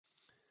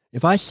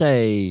If I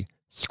say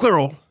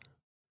squirrel,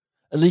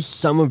 at least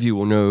some of you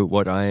will know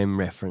what I am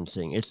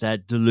referencing. It's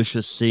that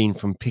delicious scene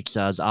from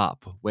Pixar's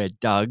Up where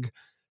Doug,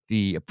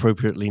 the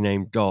appropriately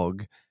named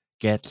dog,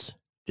 gets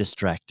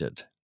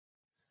distracted.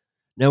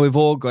 Now, we've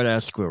all got our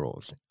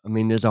squirrels. I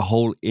mean, there's a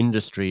whole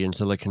industry in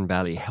Silicon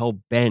Valley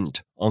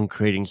hell-bent on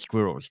creating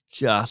squirrels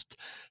just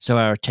so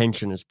our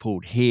attention is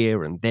pulled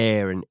here and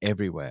there and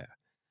everywhere.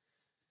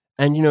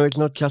 And, it's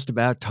not just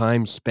about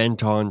time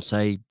spent on,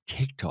 say,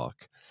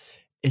 TikTok.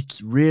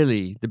 It's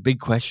really the big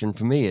question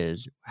for me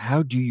is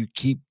how do you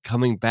keep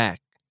coming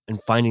back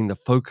and finding the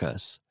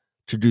focus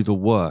to do the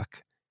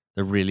work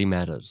that really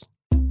matters?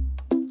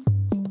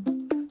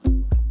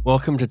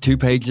 Welcome to 2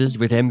 Pages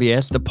with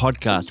MBS, the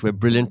podcast where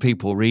brilliant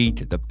people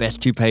read the best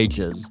 2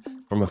 pages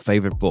from a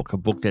favorite book, a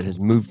book that has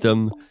moved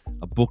them,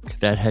 a book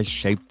that has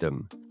shaped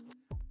them.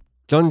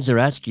 John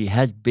Zeratsky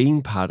has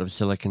been part of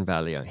Silicon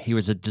Valley. He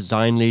was a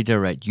design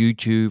leader at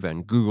YouTube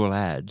and Google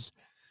Ads,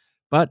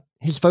 but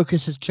his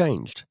focus has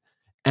changed.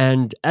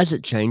 And as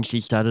it changed, he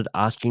started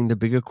asking the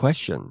bigger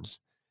questions.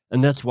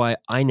 And that's why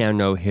I now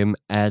know him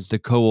as the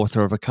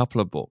co-author of a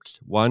couple of books.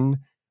 One,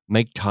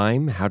 Make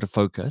Time, How to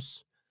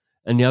Focus,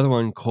 and the other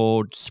one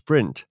called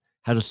Sprint,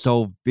 How to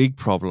Solve Big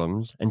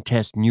Problems and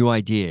Test New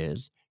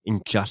Ideas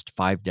in Just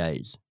 5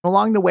 days.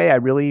 Along the way, I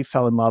really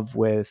fell in love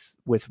with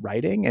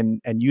writing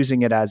and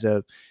using it as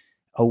a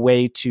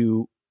way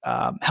to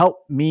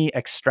help me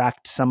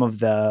extract some of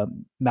the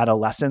meta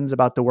lessons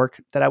about the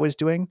work that I was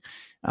doing.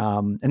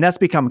 And that's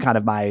become kind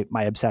of my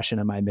obsession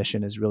and my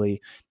mission is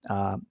really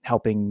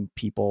helping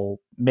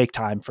people make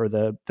time for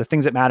the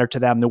things that matter to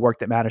them, the work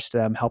that matters to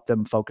them, help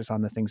them focus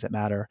on the things that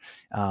matter.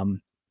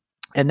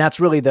 And that's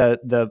really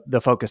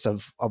the focus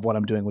of what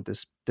I'm doing with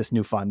this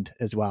new fund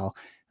as well,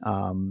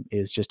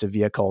 is just a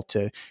vehicle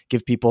to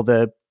give people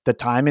the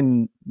time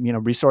and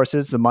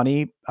resources, the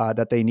money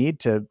that they need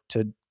to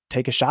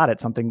take a shot at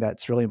something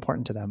that's really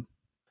important to them.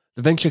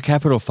 The venture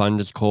capital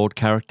fund is called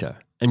Character,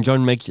 and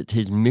John makes it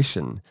his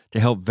mission to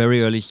help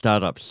very early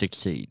startups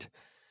succeed.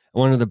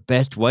 And one of the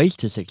best ways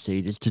to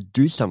succeed is to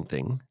do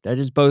something that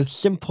is both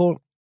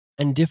simple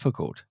and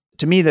difficult.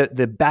 To me,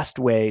 the best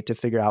way to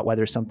figure out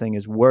whether something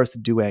is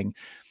worth doing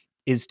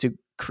is to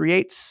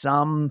create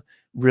some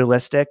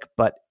realistic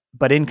but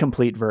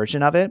incomplete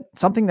version of it,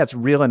 something that's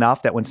real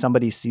enough that when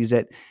somebody sees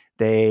it,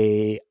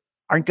 they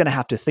aren't going to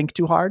have to think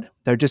too hard.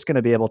 They're just going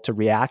to be able to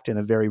react in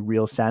a very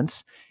real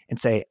sense and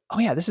say, oh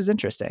yeah, this is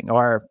interesting,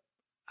 or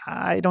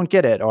I don't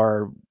get it,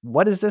 or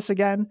what is this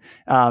again?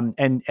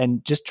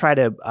 And just try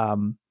to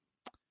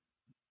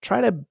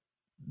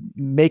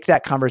make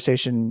that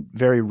conversation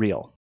very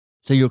real.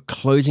 So you're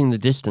closing the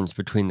distance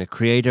between the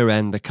creator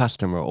and the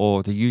customer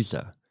or the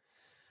user.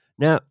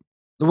 Now,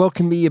 the world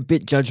can be a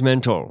bit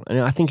judgmental,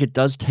 and I think it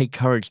does take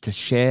courage to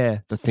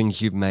share the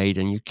things you've made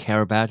and you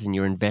care about and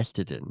you're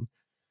invested in.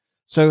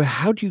 So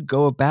how do you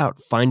go about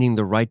finding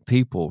the right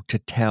people to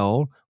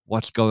tell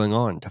what's going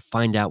on, to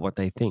find out what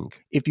they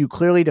think? If you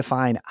clearly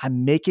define,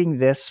 I'm making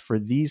this for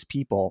these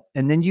people,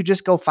 and then you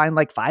just go find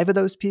like 5 of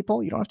those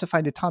people, you don't have to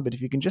find a ton, but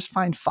if you can just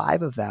find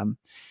 5 of them,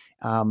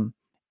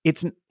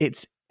 it's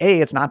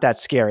not that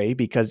scary,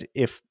 because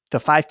if the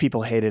 5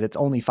 people hate it, it's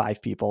only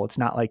 5 people. It's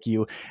not like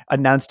you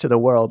announce to the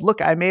world,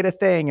 look, I made a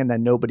thing, and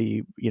then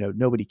nobody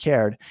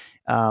cared.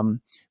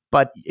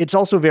 But it's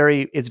also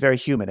very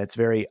human. It's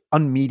very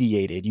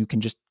unmediated. You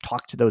can just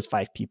talk to those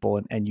 5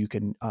 people and you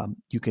can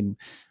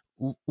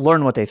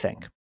learn what they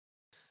think.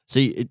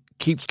 See, it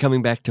keeps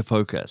coming back to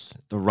focus,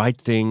 the right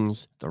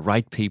things, the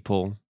right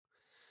people.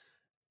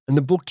 And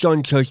the book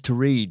John chose to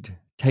read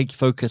takes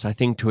focus, I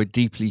think, to a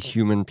deeply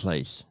human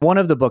place. One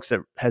of the books that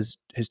has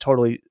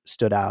totally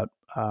stood out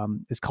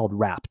is called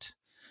Rapt.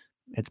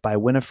 It's by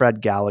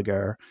Winifred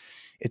Gallagher.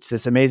 It's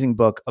this amazing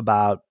book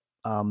about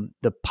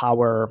the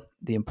power,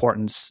 the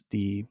importance,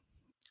 the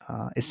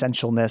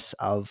essentialness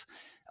of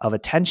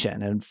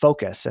attention and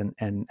focus,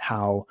 and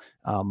how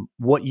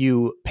what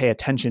you pay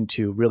attention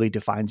to really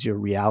defines your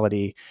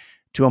reality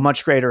to a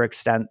much greater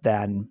extent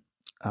than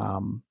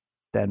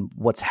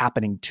what's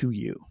happening to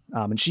you.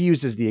 And she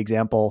uses the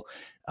example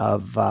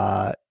of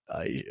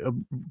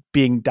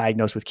being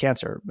diagnosed with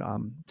cancer.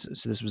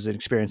 So this was an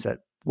experience that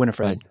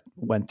Winifred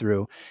went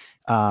through.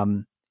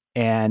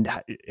 And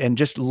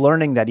just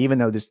learning that even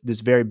though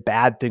this very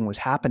bad thing was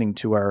happening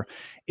to her,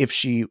 if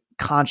she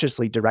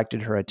consciously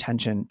directed her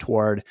attention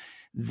toward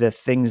the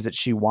things that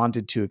she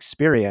wanted to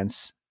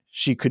experience,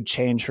 she could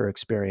change her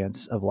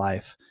experience of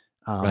life.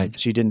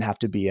 She didn't have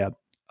to be a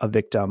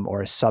victim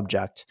or a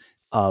subject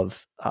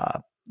of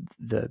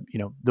the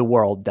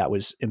world that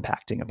was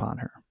impacting upon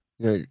her.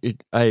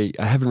 I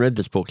haven't read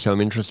this book, so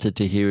I'm interested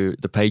to hear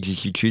the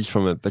pages you choose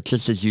from it. But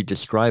just as you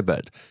describe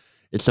it,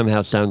 it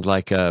somehow sounds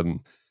like a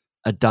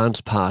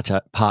dance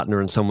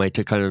partner in some way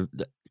to kind of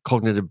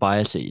cognitive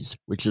biases,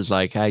 which is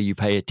like how you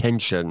pay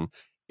attention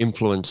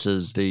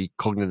influences the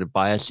cognitive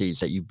biases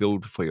that you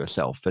build for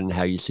yourself and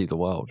how you see the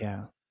world.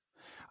 Yeah.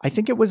 I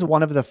think it was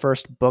one of the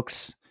first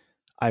books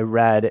I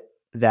read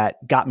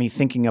that got me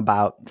thinking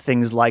about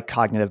things like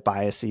cognitive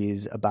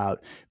biases,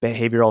 about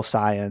behavioral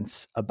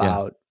science,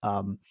 about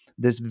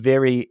this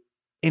very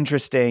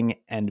interesting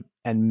and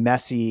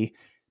messy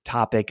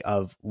topic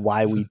of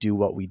why we do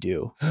what we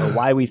do, or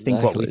why we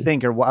think what we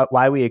think, or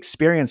why we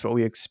experience what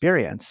we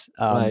experience.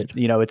 Right.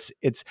 You know, it's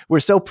we're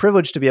so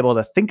privileged to be able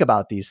to think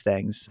about these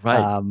things,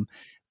 Right.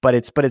 but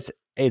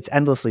it's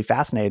endlessly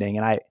fascinating.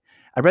 And I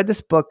read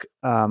this book.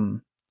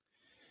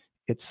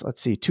 It's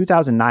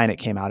 2009 it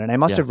came out, and I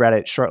must have read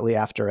it shortly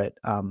after it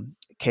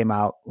came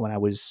out, when I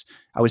was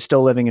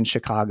still living in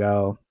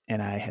Chicago,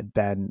 and I had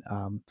been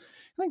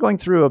going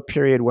through a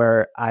period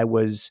where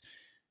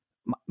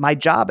my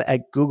job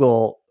at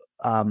Google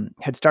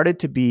had started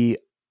to be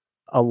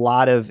a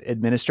lot of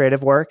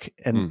administrative work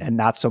and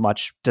not so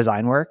much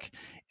design work,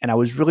 and I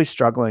was really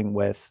struggling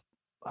with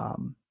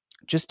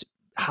just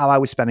how I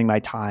was spending my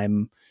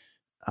time,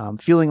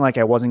 feeling like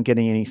I wasn't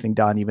getting anything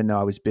done, even though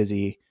I was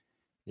busy.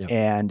 Yeah.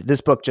 And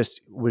this book just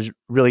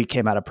really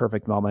came at a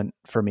perfect moment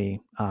for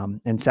me,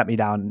 and set me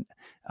down,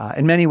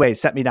 in many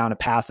ways, set me down a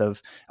path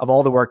of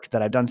all the work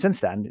that I've done since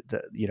then.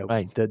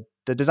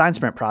 The design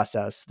sprint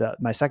process,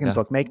 my second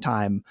book, Make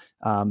Time,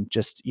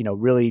 just,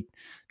 really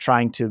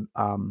trying to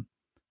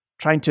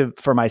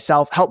for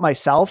myself, help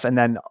myself, and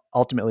then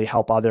ultimately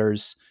help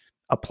others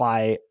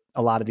apply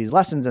a lot of these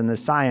lessons in the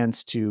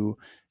science to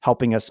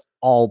helping us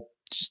all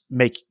just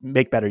make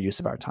better use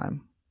of our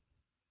time.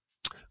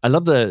 I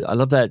love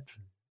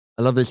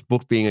this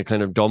book being a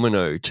kind of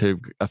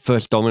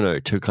first domino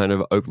to kind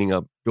of opening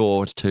up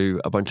doors to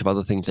a bunch of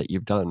other things that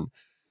you've done.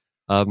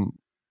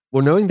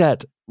 Well, knowing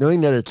that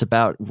it's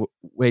about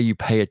where you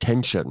pay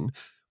attention,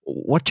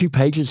 what 2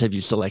 pages have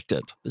you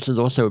selected? This is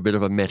also a bit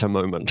of a meta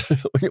moment.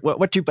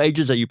 What 2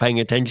 pages are you paying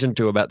attention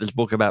to about this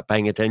book about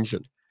paying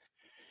attention?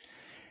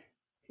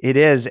 It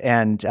is,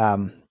 and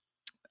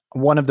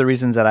one of the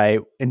reasons that I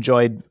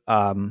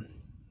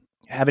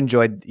have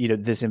enjoyed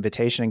this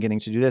invitation and getting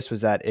to do this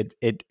was that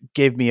it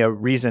gave me a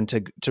reason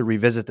to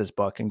revisit this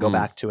book and go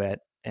back to it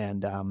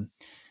and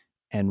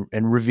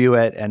review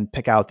it and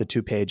pick out the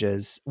 2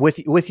 pages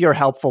with your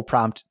helpful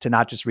prompt to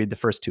not just read the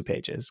first 2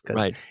 pages,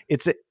 because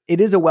it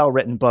is a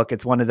well-written book.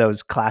 It's one of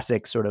those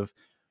classic sort of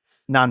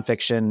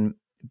nonfiction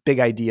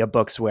big idea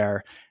books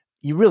where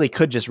you really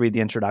could just read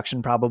the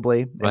introduction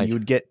probably, and you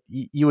would get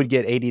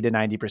 80 to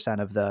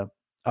 90%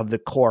 of the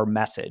core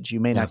message. You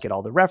may not get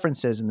all the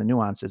references and the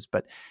nuances,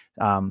 but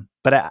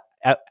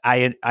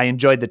I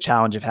enjoyed the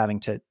challenge of having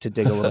to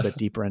dig a little bit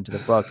deeper into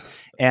the book.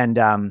 And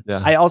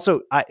I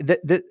also,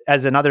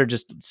 as another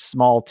just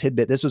small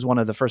tidbit, this was one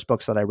of the first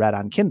books that I read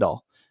on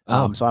Kindle.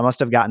 So I must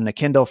have gotten a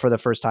Kindle for the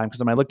first time, because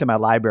when I looked at my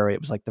library,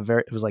 it was like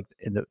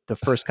in the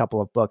first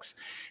couple of books.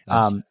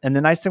 Nice. And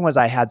the nice thing was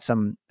I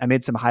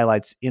made some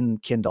highlights in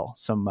Kindle.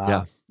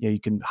 You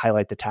can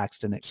highlight the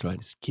text and it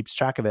keeps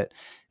track of it.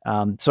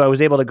 So I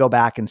was able to go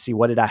back and see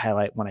what did I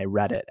highlight when I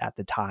read it at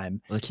the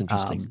time. Well, that's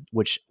interesting.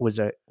 Which was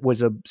a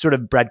sort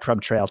of breadcrumb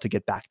trail to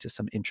get back to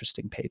some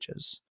interesting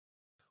pages.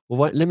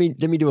 Well, let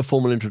me do a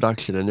formal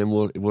introduction, and then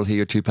we'll hear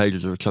your 2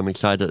 pages, which I'm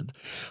excited.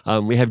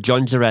 We have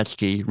John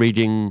Zeratsky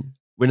reading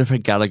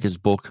Winifred Gallagher's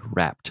book,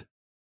 Rapt.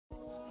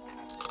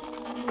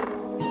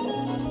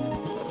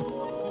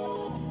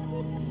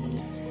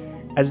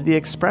 As the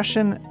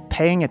expression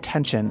paying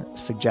attention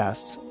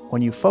suggests,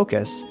 when you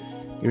focus,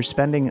 you're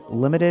spending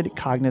limited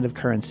cognitive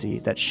currency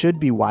that should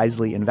be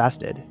wisely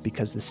invested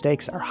because the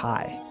stakes are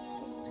high.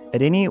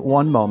 At any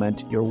one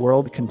moment, your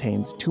world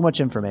contains too much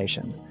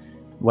information,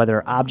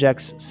 whether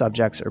objects,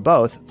 subjects, or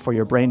both, for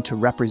your brain to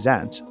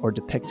represent or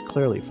depict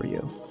clearly for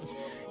you.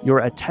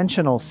 Your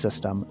attentional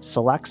system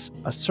selects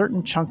a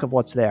certain chunk of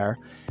what's there,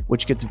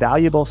 which gets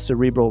valuable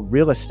cerebral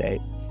real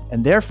estate,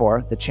 and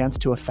therefore the chance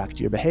to affect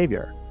your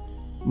behavior.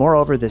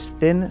 Moreover, this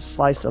thin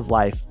slice of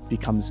life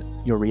becomes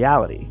your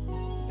reality,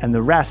 and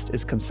the rest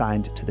is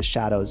consigned to the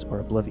shadows or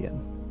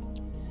oblivion.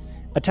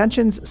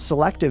 Attention's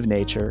selective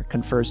nature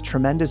confers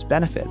tremendous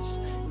benefits,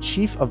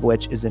 chief of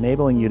which is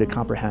enabling you to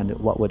comprehend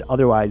what would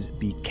otherwise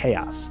be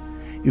chaos.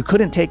 You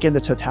couldn't take in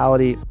the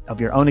totality of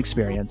your own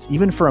experience,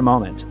 even for a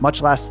moment,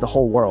 much less the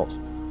whole world.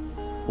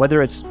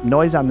 Whether it's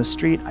noise on the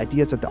street,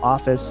 ideas at the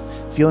office,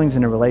 feelings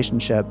in a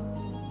relationship,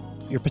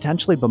 you're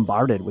potentially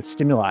bombarded with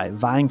stimuli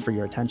vying for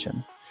your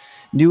attention.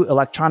 New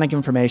electronic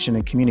information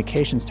and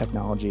communications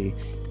technology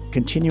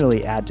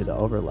continually add to the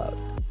overload.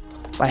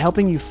 By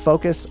helping you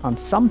focus on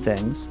some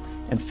things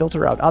and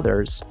filter out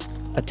others,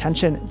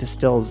 attention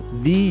distills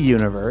the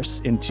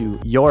universe into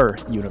your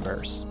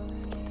universe.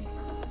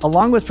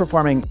 Along with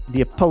performing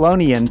the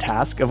Apollonian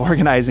task of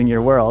organizing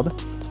your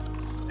world,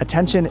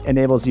 attention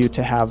enables you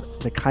to have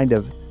the kind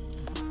of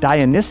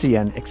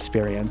Dionysian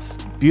experience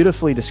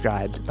beautifully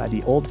described by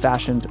the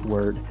old-fashioned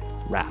word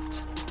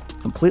rapt.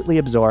 Completely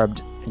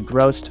absorbed,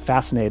 engrossed,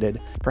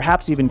 fascinated,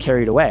 perhaps even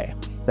carried away,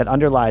 that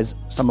underlies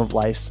some of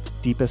life's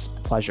deepest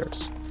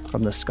pleasures,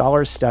 from the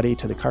scholar's study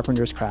to the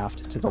carpenter's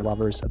craft to the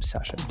lover's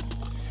obsession.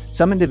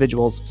 Some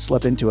individuals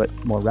slip into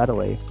it more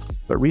readily,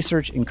 but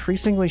research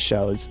increasingly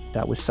shows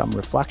that with some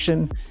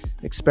reflection,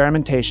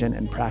 experimentation,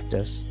 and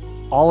practice,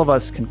 all of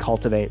us can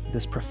cultivate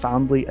this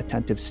profoundly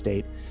attentive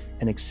state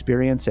and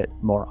experience it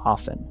more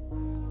often.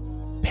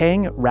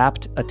 Paying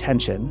rapt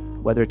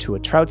attention, whether to a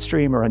trout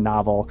stream or a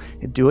novel,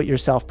 a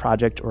do-it-yourself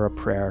project or a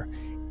prayer,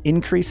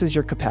 increases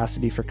your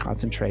capacity for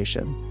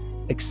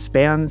concentration,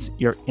 expands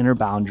your inner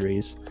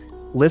boundaries,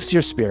 lifts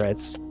your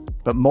spirits,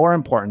 but more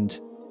important,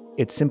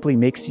 it simply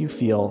makes you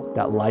feel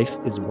that life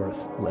is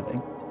worth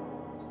living.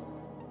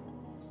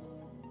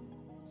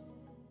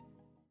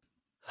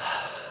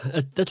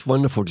 That's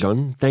wonderful,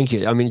 John. Thank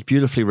you. I mean, it's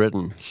beautifully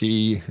written.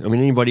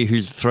 Anybody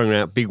who's throwing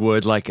out big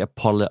words like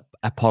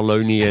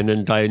Apollonian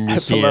and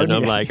Dionysian,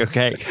 I'm like,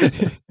 okay.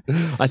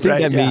 I think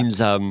that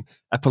means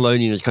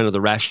Apollonian is kind of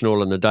the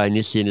rational, and the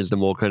Dionysian is the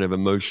more kind of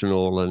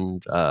emotional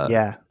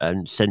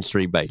and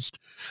sensory based.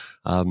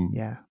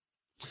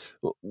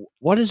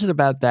 What is it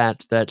about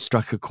that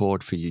struck a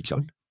chord for you,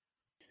 John?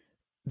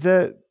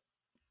 So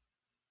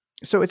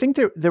I think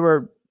there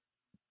were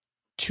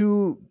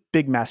two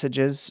big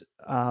messages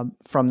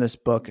from this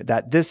book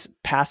that this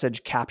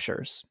passage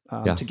captures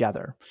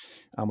together,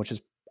 which is,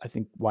 I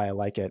think, why I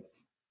like it.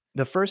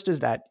 The first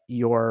is that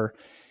your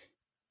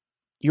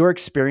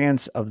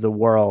experience of the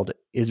world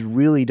is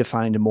really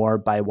defined more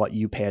by what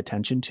you pay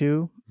attention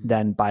to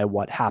than by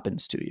what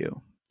happens to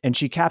you. And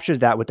she captures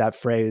that with that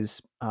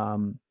phrase,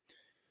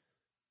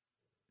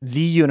 the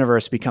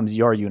universe becomes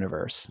your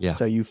universe. Yeah.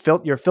 So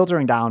you're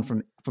filtering down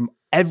from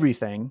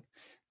everything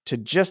to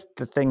just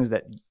the things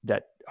that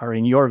are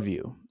in your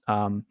view.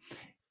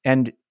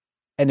 And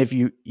if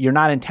you're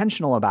not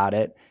intentional about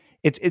it,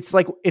 it's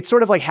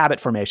sort of like habit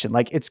formation.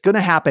 Like, it's going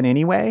to happen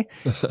anyway,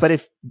 but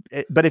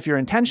if you're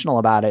intentional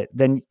about it,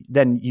 then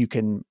you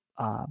can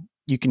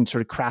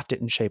sort of craft it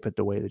and shape it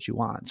the way that you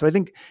want. So I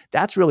think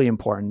that's really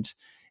important.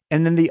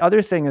 And then the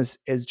other thing is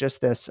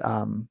just this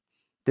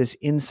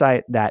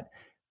insight that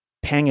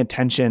paying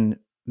attention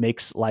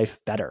makes life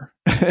better.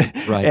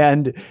 Right.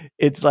 And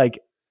it's like,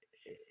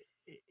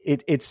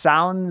 it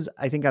sounds,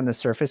 I think, on the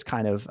surface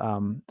kind of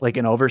like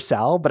an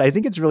oversell, but I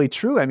think it's really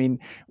true. I mean,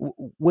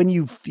 when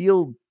you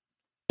feel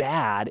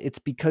bad, it's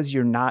because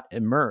you're not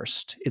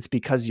immersed. It's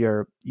because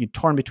you're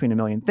torn between a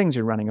million things.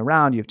 You're running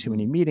around. You have too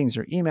many meetings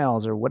or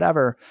emails or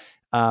whatever.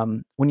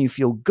 When you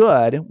feel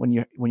good, when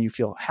you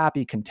feel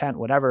happy, content,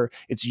 whatever,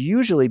 it's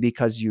usually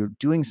because you're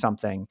doing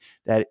something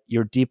that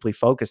you're deeply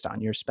focused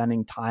on. You're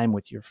spending time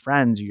with your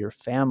friends or your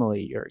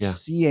family. You're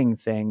seeing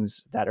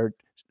things that are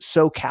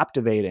so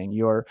captivating.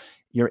 You're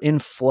in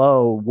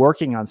flow,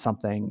 working on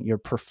something.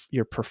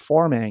 You're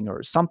performing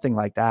or something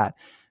like that.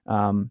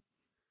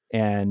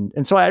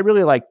 And so I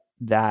really like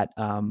that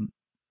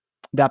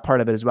that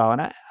part of it as well.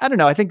 And I don't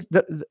know. I think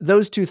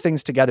those two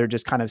things together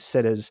just kind of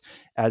sit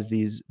as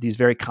these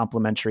very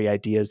complementary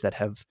ideas that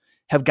have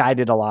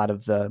guided a lot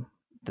of the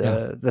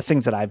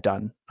things that I've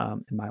done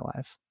in my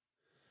life.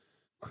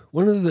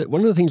 One of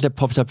the things that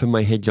pops up in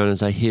my head, John,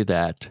 as I hear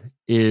that,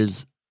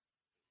 is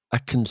a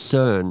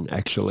concern,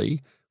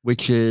 actually,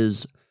 which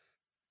is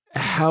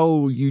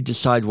how you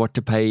decide what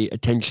to pay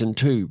attention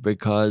to,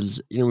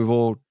 because we've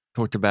all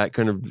talked about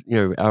kind of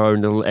our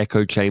own little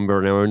echo chamber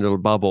and our own little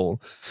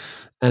bubble,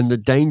 and the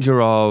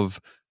danger of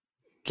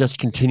just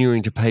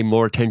continuing to pay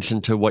more attention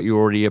to what you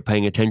already are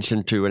paying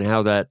attention to, and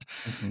how that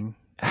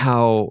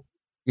how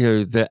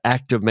the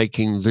act of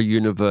making the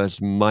universe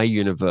my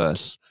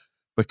universe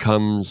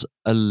becomes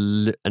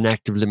an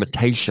act of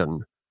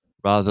limitation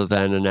rather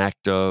than an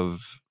act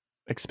of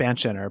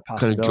expansion or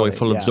possibility, kind of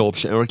joyful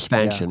absorption or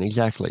expansion. Yeah.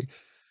 Exactly.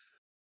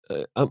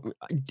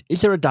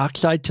 Is there a dark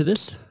side to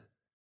this?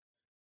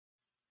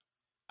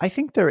 I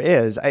think there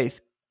is.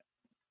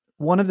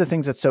 One of the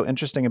things that's so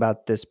interesting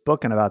about this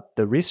book and about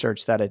the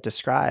research that it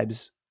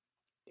describes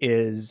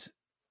is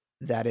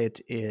that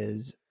it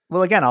is,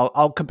 well, again,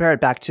 I'll compare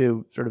it back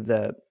to sort of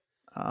the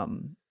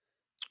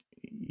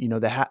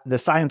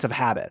science of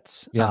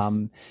habits. Yeah.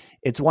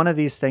 It's one of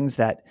these things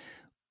that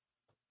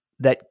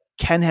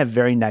can have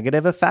very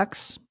negative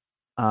effects,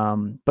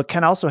 but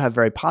can also have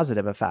very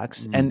positive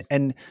effects.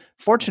 And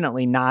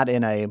fortunately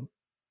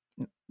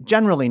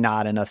generally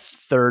not in a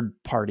third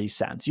party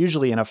sense,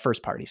 usually in a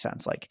first party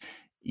sense. Like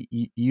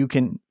you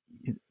can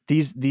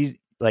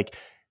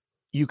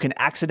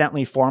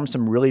accidentally form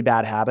some really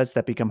bad habits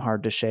that become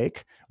hard to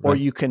shake, or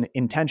you can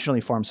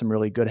intentionally form some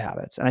really good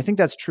habits. And I think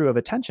that's true of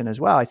attention as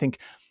well. I think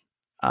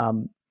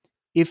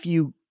if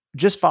you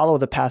just follow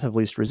the path of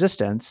least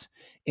resistance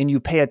and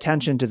you pay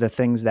attention to the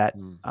things that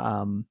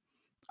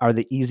are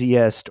the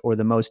easiest or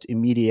the most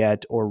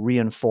immediate or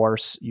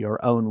reinforce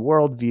your own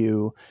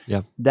worldview,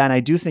 then I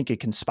do think it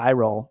can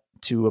spiral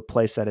to a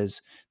place that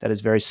is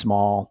very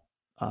small,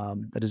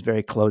 that is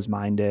very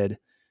closed-minded,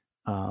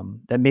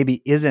 that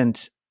maybe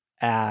isn't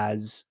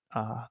as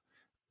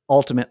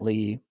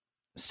ultimately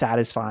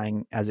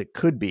satisfying as it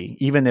could be,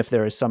 even if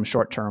there is some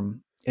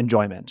short-term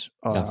enjoyment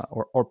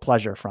or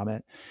pleasure from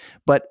it.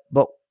 But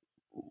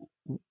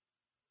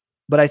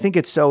I think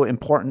it's so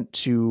important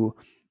to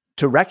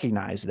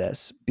recognize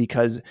this,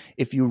 because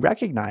if you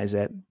recognize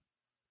it,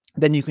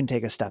 then you can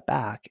take a step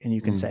back and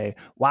you can say,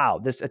 wow,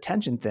 this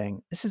attention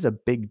thing, this is a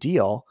big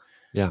deal.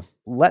 Yeah.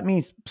 Let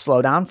me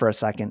slow down for a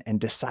second and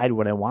decide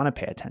what I want to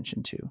pay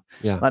attention to.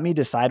 Yeah. Let me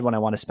decide what I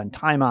want to spend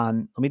time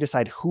on. Let me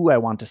decide who I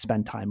want to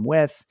spend time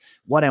with,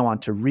 what I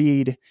want to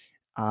read.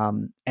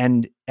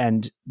 And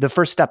the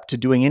first step to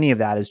doing any of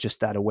that is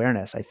just that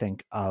awareness, I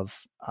think,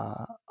 of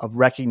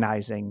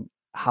recognizing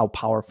how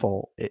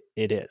powerful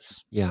it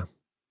is. Yeah.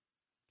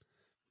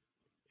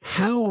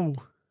 How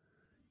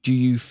do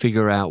you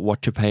figure out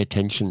what to pay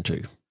attention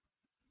to?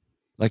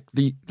 Like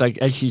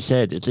as you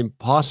said, it's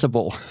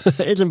impossible.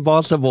 It's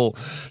impossible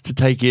to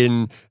take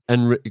in,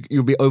 and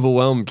you'll be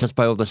overwhelmed just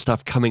by all the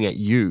stuff coming at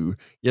you,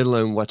 let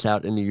alone what's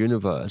out in the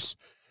universe.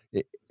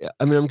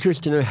 I mean, I'm curious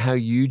to know how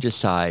you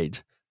decide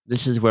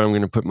this is where I'm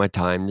going to put my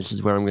time. This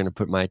is where I'm going to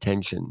put my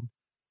attention.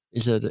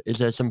 Is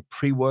there some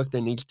pre-work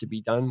that needs to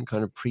be done,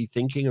 kind of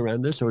pre-thinking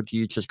around this, or do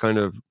you just kind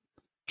of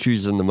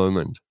choose in the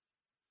moment?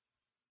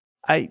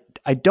 I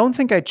don't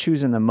think I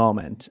choose in the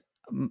moment.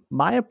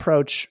 My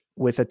approach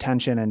with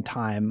attention and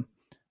time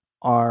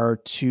my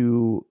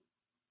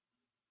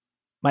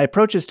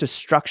approach is to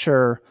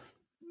structure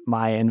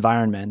my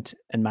environment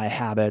and my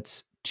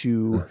habits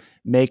to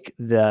make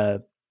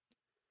the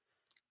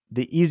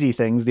easy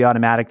things, the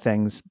automatic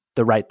things,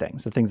 the right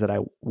things, the things that I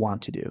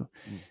want to do.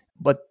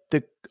 But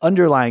the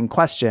underlying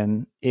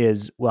question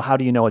is, well, how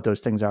do you know what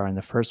those things are in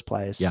the first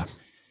place? Yeah.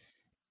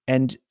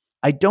 And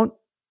I don't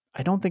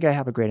think I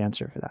have a great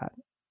answer for that.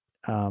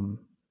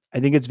 I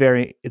think it's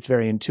very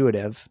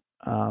intuitive.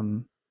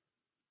 And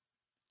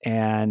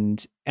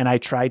I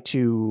try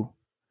to,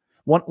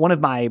 one of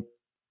my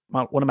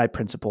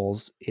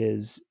principles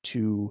is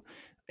to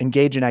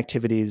engage in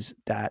activities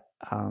that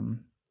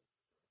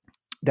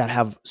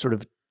have sort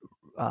of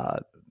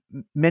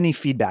many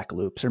feedback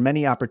loops or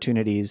many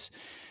opportunities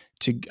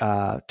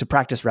to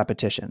practice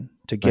repetition,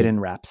 to get in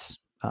reps,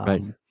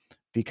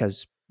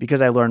 because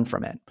I learn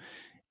from it.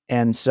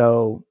 And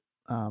so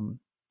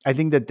I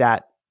think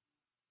that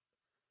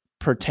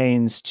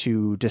pertains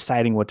to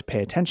deciding what to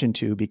pay attention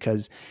to,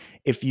 because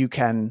if you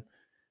can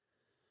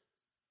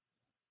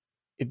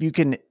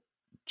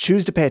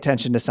choose to pay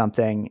attention to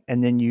something,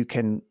 and then you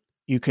can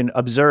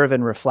observe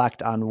and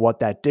reflect on what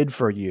that did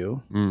for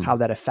you, how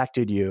that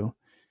affected you,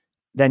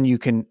 then you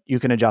can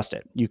adjust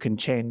it. You can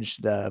change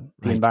the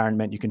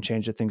environment. You can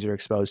change the things you're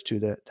exposed to,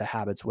 the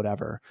habits,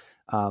 whatever.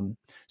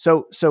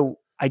 So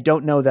I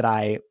don't know that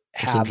I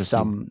have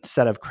some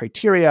set of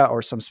criteria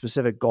or some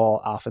specific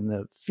goal off in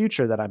the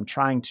future that I'm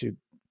trying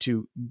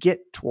to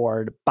get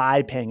toward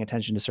by paying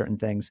attention to certain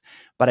things.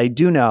 But I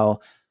do know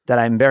that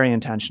I'm very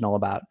intentional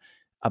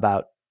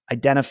about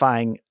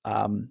identifying,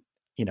 an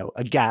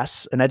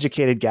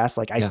educated guess.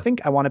 Like, I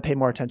think I want to pay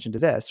more attention to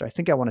this, or I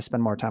think I want to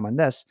spend more time on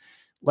this.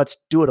 Let's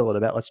do it a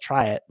little bit. Let's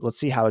try it. Let's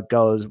see how it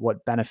goes,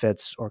 what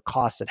benefits or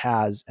costs it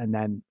has, and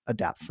then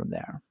adapt from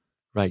there.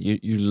 Right.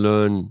 You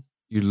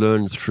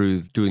learn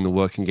through doing the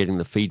work and getting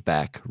the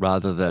feedback,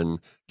 rather than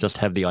just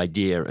have the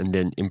idea and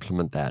then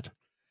implement that.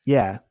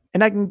 Yeah.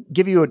 And I can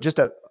give you just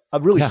a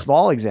really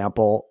small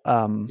example.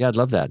 I'd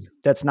love that.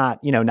 That's not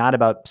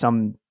about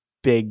some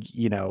big,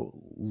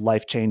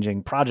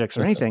 life-changing projects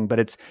or anything, but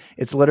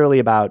it's literally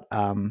about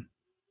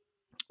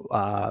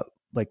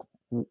like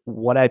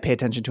what I pay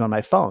attention to on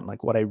my phone,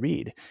 like what I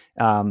read.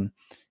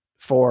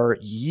 For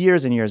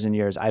years and years and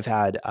years, I've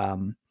had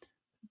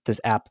this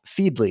app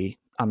Feedly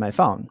on my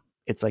phone.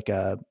 It's like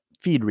a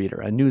feed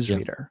reader, a news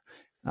reader.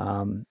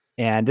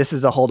 And this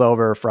is a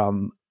holdover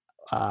from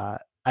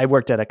I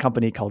worked at a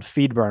company called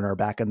FeedBurner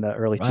back in the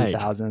early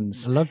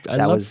 2000s.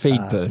 I love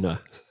FeedBurner.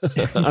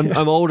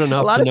 I'm old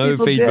enough to know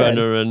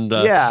FeedBurner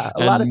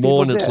and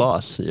mourn its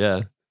loss.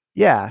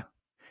 Yeah.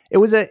 It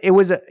was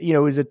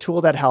a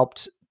tool that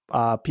helped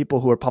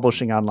people who were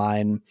publishing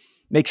online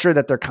make sure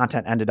that their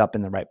content ended up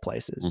in the right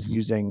places,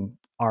 using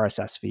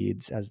RSS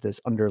feeds as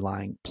this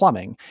underlying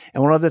plumbing.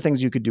 And one of the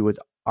things you could do with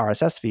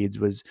RSS feeds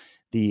was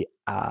the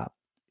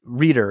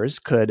readers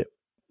could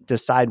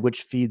decide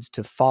which feeds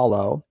to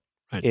follow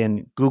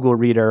in Google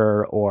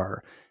Reader,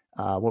 or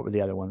what were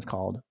the other ones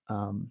called?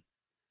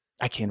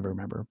 I can't even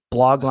remember.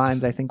 Blog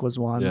Lines, I think, was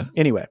one.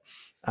 Anyway,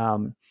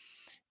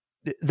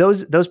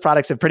 those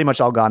products have pretty much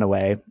all gone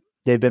away.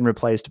 They've been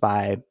replaced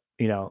by,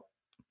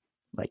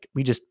 like,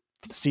 we just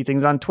see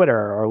things on Twitter,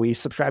 or we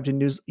subscribe to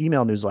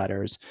email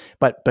newsletters.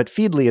 But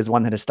Feedly is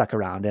one that has stuck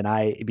around,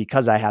 and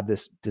because I have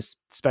this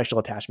special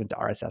attachment to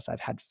RSS,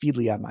 I've had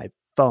Feedly on my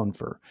phone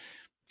for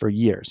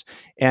years.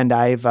 And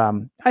I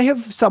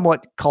have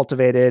somewhat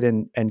cultivated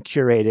and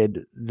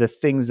curated the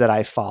things that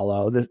I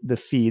follow, the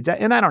feeds.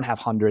 And I don't have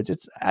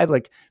hundreds. I have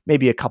like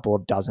maybe a couple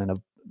of dozen of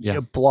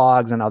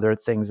blogs and other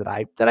things that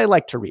I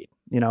like to read.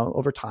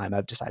 Over time,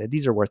 I've decided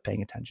these are worth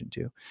paying attention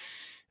to.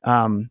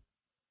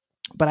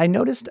 But I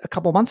noticed a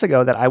couple months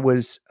ago that I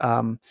was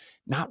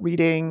not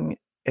reading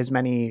as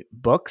many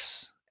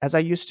books as I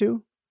used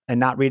to, and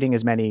not reading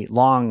as many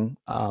long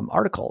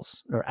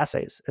articles or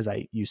essays as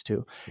I used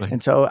to.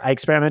 And so I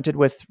experimented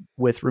with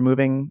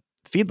removing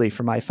Feedly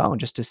from my phone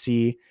just to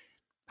see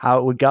how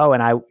it would go.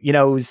 And it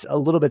was a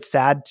little bit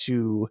sad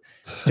to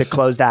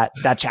close that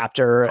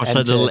chapter. And a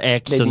little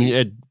X,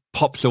 and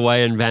pops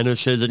away and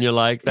vanishes, and you're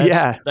like, that's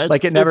Yeah, that's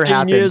like it never 15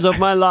 happened. years of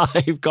my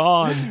life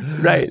gone.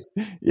 Right.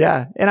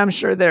 Yeah. And I'm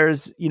sure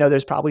there's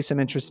probably some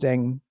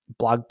interesting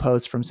blog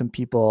posts from some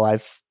people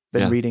I've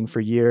been Yeah. reading for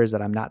years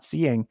that I'm not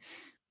seeing.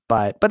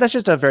 But that's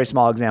just a very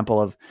small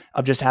example of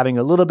just having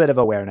a little bit of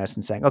awareness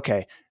and saying,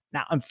 okay,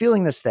 now I'm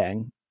feeling this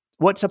thing.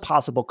 What's a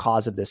possible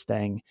cause of this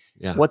thing?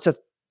 Yeah. What's a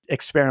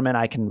experiment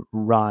I can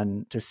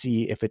run to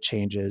see if it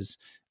changes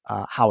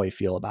how I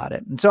feel about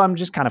it? And so I'm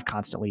just kind of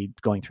constantly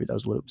going through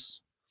those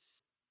loops.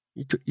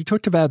 You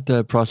talked about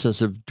the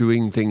process of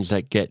doing things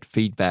that get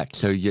feedback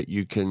so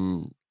you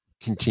can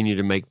continue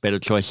to make better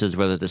choices,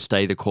 whether to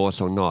stay the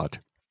course or not,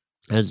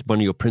 as one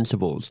of your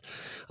principles.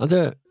 Are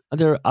there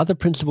other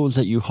principles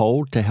that you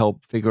hold to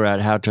help figure out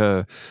how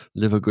to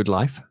live a good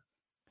life?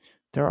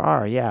 There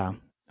are, yeah.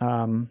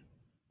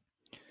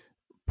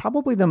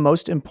 Probably the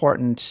most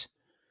important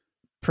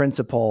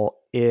principle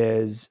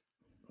is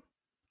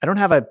I don't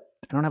have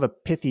a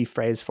pithy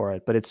phrase for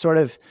it, but it's sort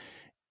of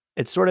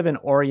an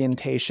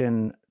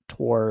orientation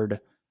toward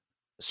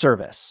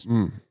service.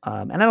 Mm,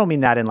 And I don't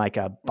mean that in like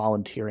a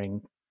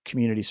volunteering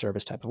community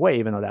service type of way,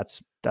 even though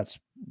that's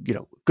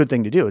good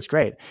thing to do. It's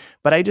great.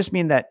 But I just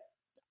mean that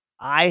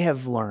I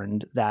have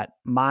learned that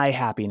my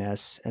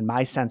happiness and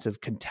my sense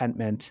of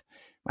contentment,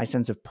 my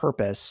sense of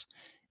purpose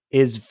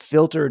is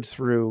filtered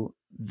through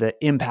the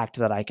impact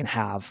that I can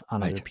have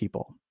on other right.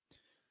 people.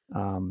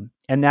 And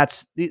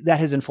that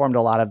has informed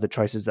a lot of the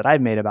choices that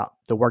I've made about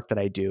the work that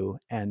I do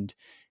and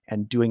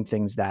doing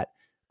things that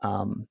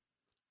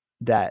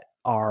that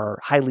are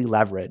highly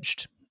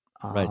leveraged,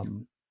 Right.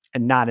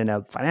 and not in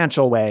a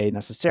financial way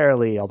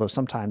necessarily, although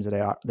sometimes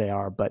they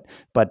are, but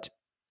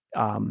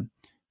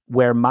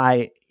where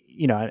I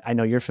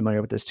know you're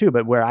familiar with this too,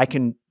 but where I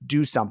can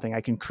do something,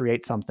 I can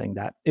create something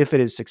that if it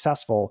is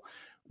successful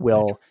Right.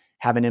 will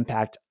have an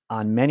impact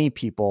on many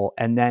people.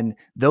 And then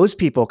those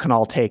people can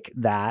all take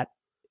that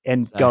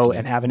and go and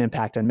Exactly. have an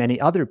impact on many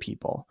other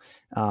people.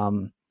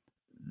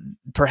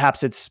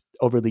 Perhaps it's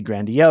overly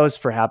grandiose.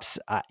 Perhaps,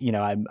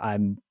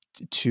 I'm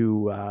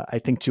too, I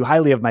think too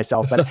highly of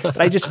myself, but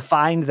I just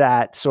find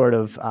that sort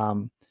of,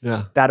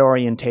 Yeah. that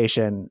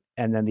orientation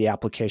and then the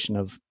application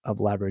of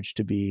leverage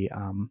to be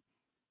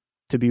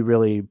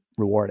really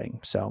rewarding.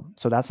 So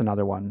that's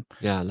another one.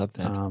 Yeah. I love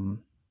that.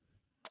 Um,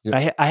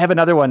 Yep. I have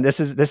another one. This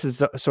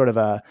is sort of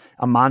a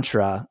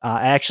mantra.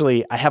 I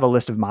have a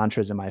list of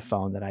mantras in my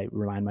phone that I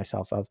remind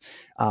myself of.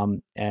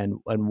 And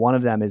one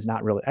of them is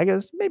not really, I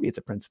guess maybe it's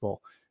a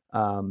principle.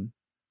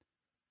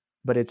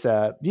 But it's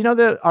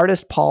the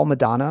artist Paul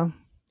Madonna.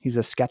 He's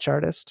a sketch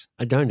artist.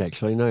 I don't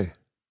actually know.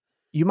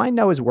 You might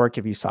know his work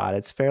if you saw it.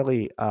 It's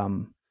fairly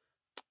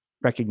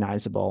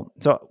recognizable.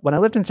 So when I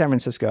lived in San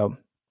Francisco,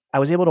 I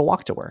was able to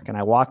walk to work, and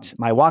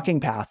my walking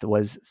path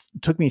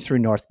took me through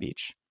North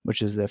Beach,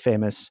 which is the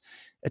famous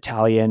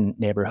Italian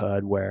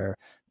neighborhood where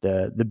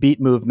the beat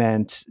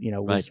movement,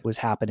 Right. was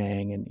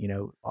happening, and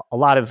a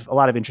lot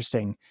of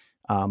interesting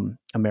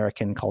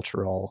American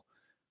cultural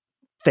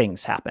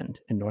things happened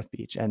in North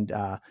Beach. And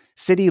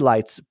City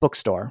Lights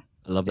Bookstore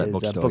I love that is a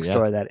bookstore. Yeah.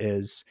 bookstore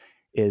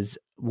that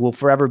will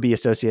forever be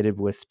associated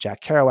with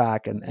Jack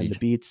Kerouac and the Indeed.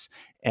 Beats.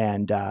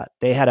 And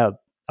they had a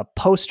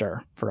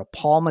poster for a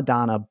Paul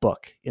Madonna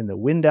book in the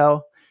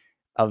window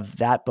of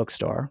that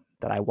bookstore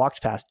that I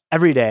walked past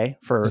every day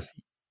for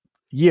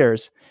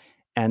years.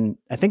 And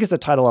I think it's the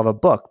title of a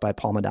book by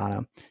Paul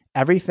Madonna.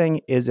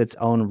 Everything is its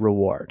own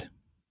reward.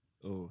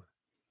 Oh.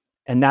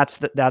 And that's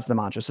the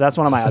mantra. So that's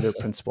one of my other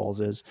principles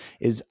is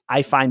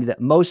I find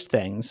that most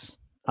things,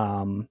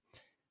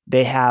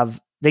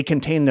 they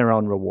contain their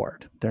own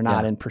reward. They're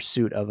not Yeah. in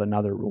pursuit of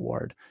another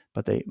reward,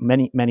 but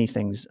many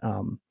things,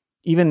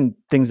 even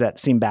things that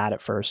seem bad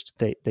at first,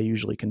 they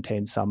usually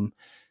contain some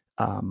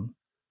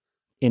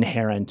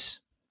inherent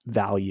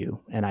value.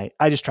 And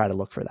I just try to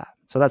look for that.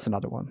 So that's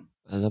another one.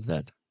 I love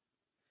that.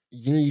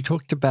 You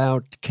talked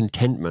about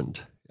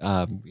contentment,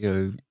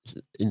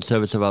 in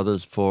service of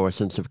others for a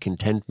sense of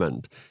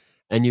contentment.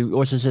 And you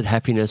also said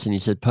happiness and you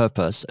said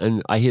purpose.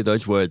 And I hear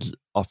those words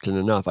often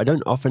enough. I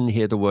don't often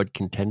hear the word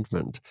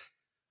contentment.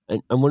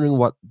 And I'm wondering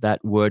what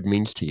that word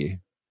means to you.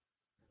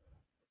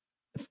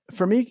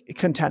 For me,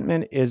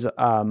 contentment is,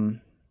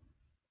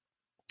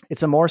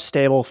 it's a more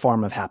stable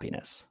form of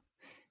happiness.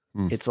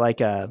 Mm. It's like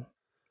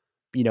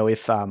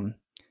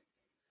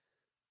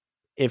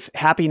if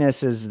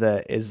happiness is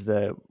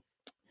the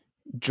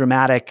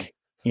dramatic,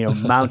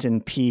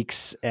 mountain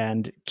peaks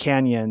and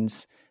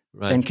canyons,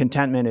 then Right.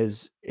 contentment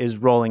is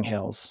rolling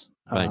hills.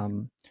 Right.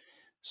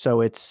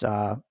 So it's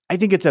I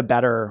think it's a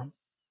better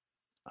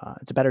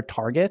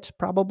target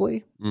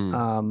probably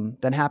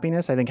than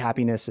happiness. I think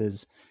happiness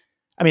is,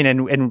 I mean,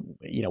 and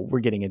we're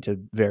getting into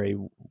very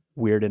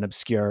weird and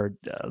obscure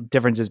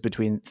differences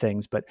between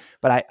things, but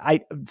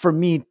I for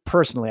me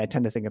personally, I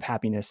tend to think of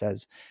happiness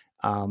as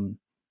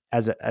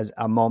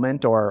a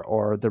moment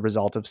or the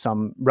result of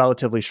some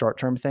relatively short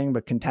term thing.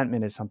 But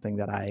contentment is something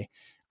that I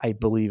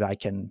believe I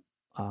can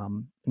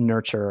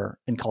nurture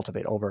and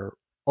cultivate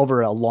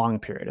over a long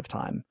period of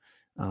time,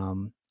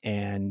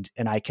 and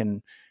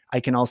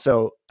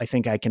I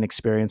think I can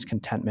experience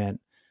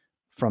contentment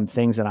from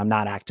things that I'm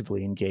not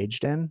actively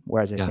engaged in.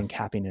 Whereas I think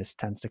happiness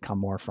tends to come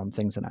more from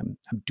things that I'm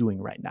doing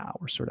right now,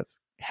 or sort of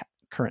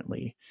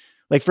currently.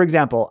 Like, for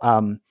example,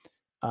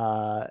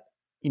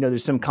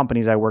 there's some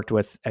companies I worked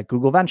with at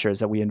Google Ventures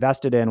that we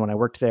invested in. When I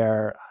worked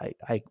there,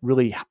 I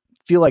really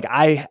feel like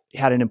I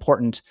had an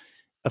important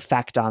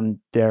effect on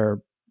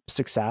their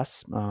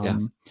success.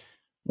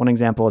 One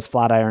example is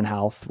Flatiron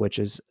Health, which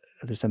is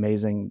this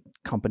amazing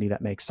company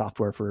that makes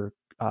software for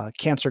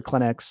cancer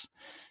clinics.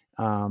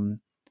 And,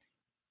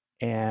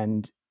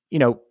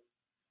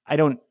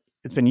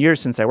 it's been years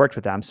since I worked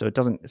with them, so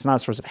it's not a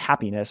source of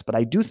happiness, but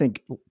I do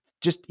think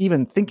just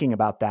even thinking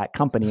about that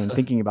company and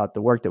thinking about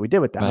the work that we did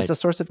with them, it's a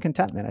source of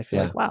contentment. I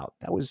feel like, wow,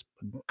 that was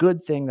a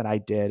good thing that I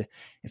did.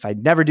 If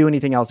I'd never do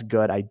anything else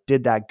good, I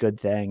did that good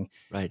thing.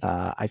 Right.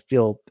 I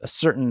feel a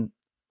certain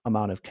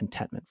amount of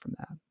contentment from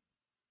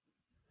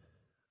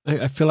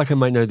that. I feel like I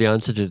might know the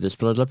answer to this,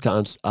 but I'd love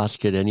to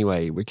ask it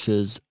anyway, which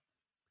is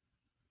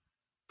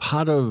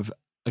part of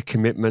a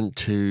commitment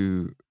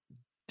to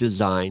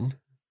design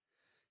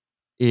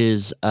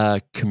is a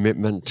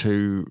commitment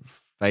to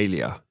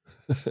failure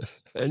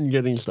and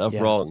getting stuff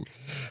wrong.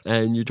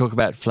 And you talk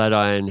about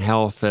Flatiron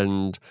Health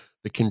and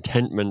the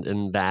contentment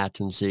in that,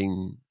 and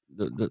seeing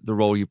the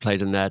role you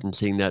played in that, and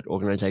seeing that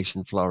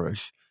organization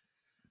flourish.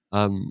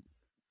 But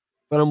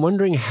I'm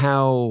wondering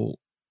how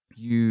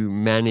you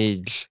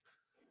manage,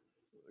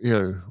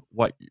 the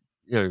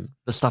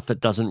stuff that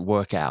doesn't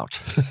work out.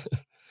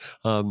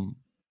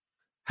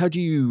 How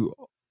do you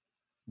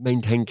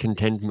maintain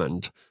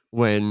contentment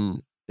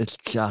when it's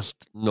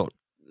just not,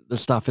 the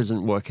stuff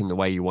isn't working the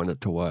way you want it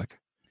to work?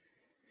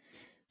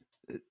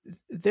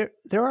 There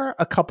are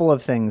a couple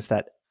of things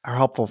that are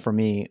helpful for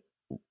me.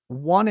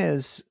 One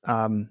is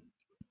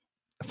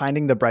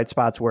finding the bright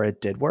spots where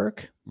it did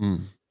work.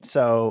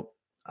 So,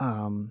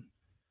 I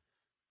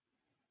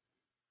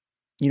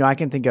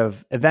can think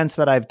of events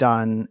that I've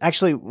done.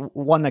 Actually,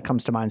 one that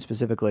comes to mind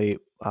specifically,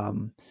 I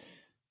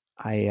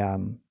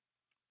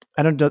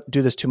don't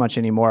do this too much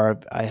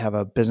anymore. I have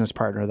a business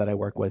partner that I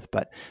work with,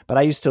 but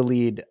I used to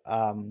lead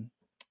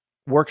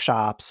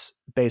workshops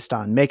based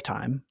on make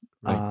time.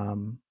 Right.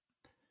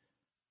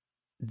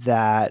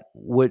 That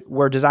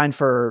were designed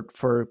for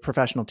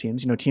professional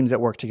teams, teams that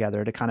work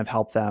together to kind of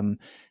help them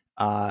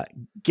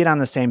get on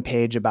the same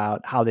page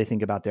about how they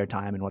think about their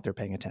time and what they're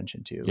paying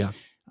attention to. Yeah.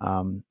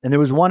 And there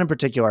was one in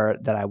particular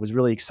that I was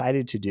really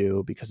excited to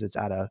do because it's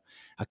at a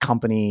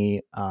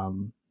company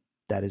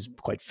that is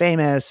quite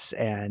famous,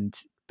 and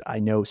I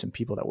know some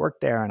people that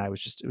work there, and it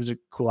was a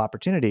cool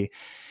opportunity.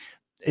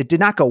 It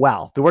did not go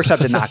well. The workshop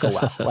did not go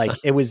well. Like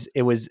it was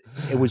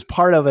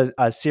part of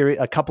a series,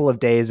 a couple of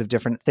days of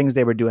different things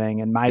they were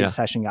doing. And my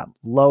session got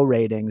low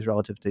ratings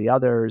relative to the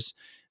others.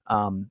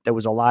 There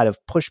was a lot of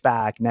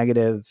pushback,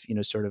 negative,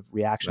 sort of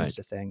reactions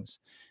to things.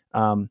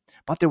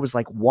 But there was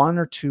like one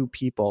or two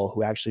people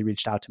who actually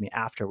reached out to me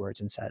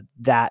afterwards and said,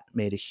 that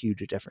made a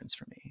huge difference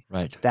for me.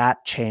 Right.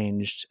 That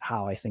changed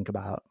how I think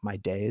about my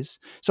days.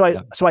 So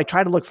I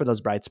try to look for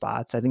those bright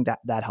spots. I think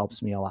that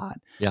helps me a lot.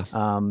 Yeah.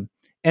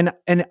 And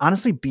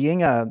honestly,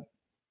 being a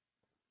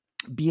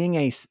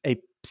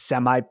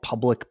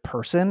semi-public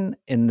person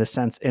in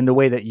the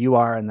way that you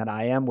are and that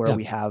I am, where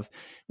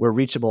we're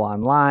reachable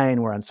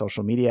online, we're on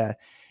social media.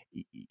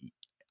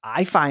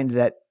 I find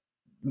that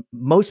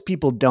most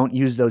people don't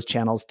use those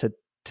channels to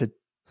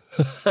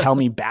tell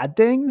me bad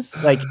things.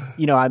 Like,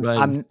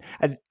 I'm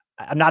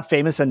not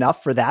famous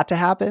enough for that to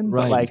happen,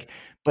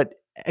 but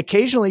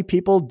occasionally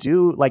people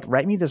do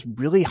write me this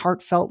really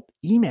heartfelt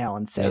email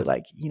and say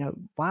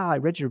wow, I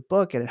read your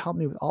book and it helped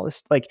me with all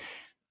this.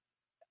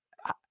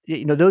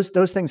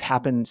 Those things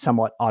happen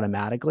somewhat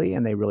automatically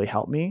and they really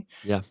help me.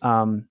 Yeah.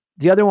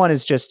 The other one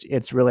is just,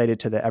 it's related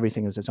to the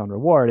everything is its own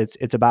reward.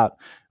 It's about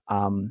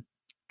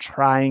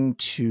trying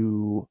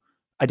to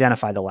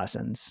identify the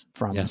lessons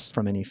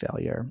from any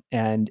failure.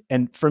 And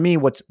for me,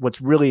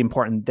 what's really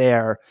important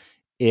there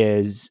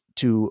is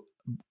to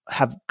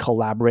have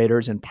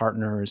collaborators and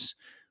partners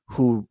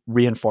who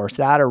reinforce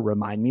that or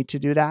remind me to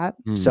do that.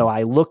 So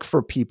I look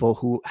for people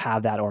who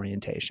have that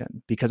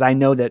orientation, because I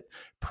know that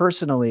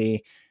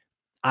personally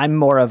I'm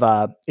more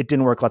of it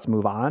didn't work, let's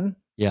move on.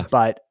 Yeah.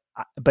 But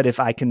if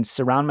I can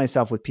surround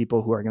myself with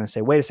people who are going to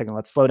say, wait a second,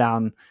 let's slow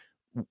down.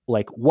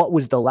 Like, what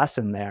was the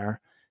lesson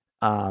there?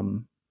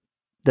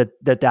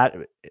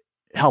 That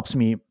helps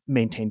me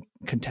maintain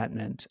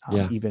contentment,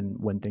 even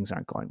when things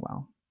aren't going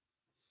well.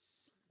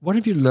 What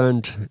have you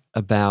learned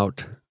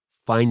about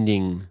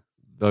finding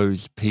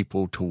those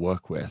people to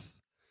work with?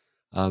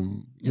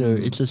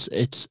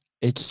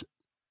 It's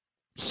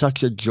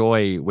such a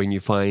joy when you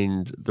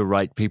find the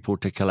right people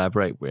to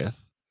collaborate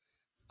with.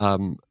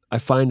 I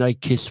find I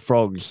kiss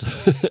frogs,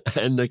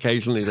 and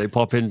occasionally they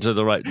pop into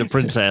the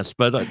princess.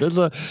 But there's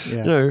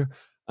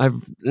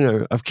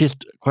I've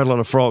kissed quite a lot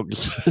of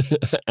frogs,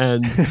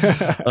 and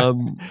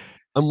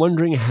I'm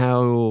wondering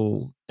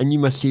how, and you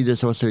must see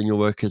this also in your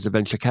work as a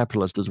venture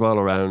capitalist as well,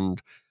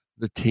 around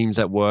the teams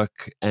at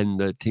work and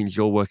the teams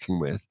you're working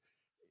with.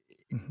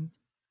 Mm-hmm.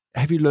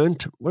 have you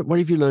learned, what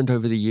have you learned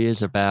over the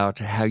years about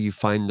how you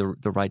find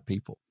the right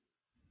people?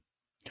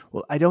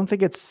 Well, I don't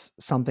think it's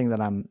something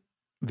that I'm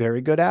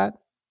very good at.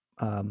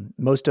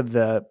 Most of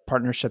the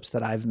partnerships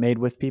that I've made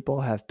with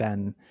people have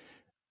been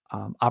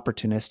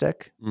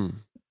opportunistic. Mm.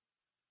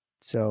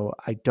 So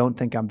I don't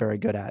think I'm very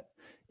good at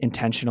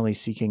intentionally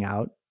seeking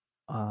out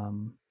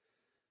um,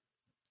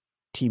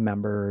 team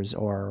members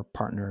or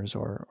partners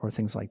or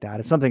things like that.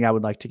 It's something I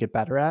would like to get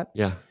better at.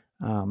 Yeah.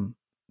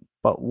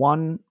 But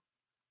one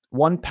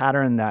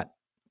pattern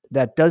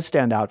that does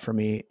stand out for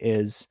me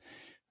is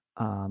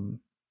um,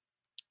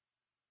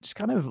 just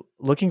kind of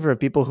looking for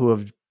people who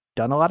have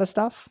done a lot of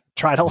stuff,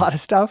 tried a Right. lot of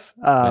stuff.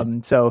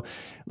 Right. So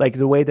like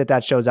the way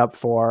that shows up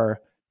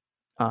for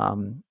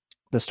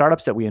the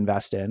startups that we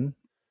invest in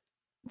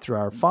through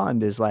our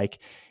fund is like,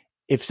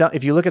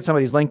 if you look at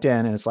somebody's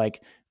LinkedIn and it's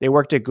like, they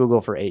worked at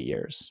Google for 8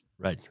 years.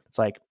 Right. It's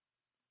like,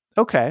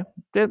 okay,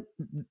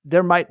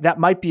 that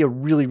might be a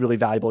really, really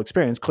valuable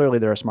experience. Clearly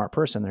they're a smart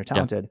person. They're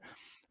talented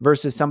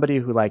versus somebody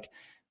who like,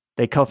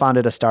 they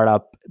co-founded a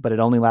startup, but it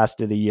only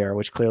lasted a year,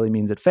 which clearly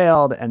means it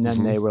failed. And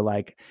then they were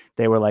like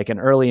an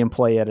early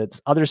employee at its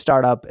other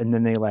startup. And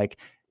then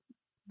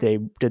they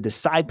did this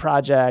side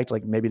project,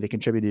 like maybe they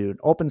contributed to an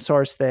open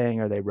source thing,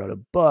 or they wrote a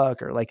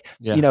book, or like,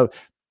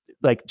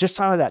 like just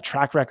some of that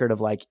track record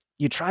of like,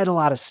 you tried a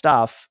lot of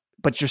stuff,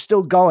 but you're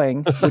still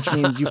going, which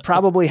means you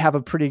probably have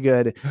a pretty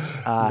good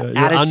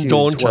attitude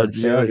undaunted toward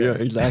failure. Yeah,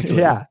 exactly.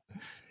 Yeah.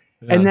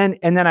 And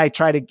then I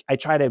try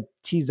to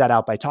tease that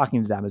out by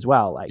talking to them as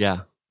well.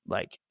 Like,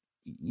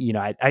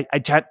 I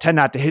tend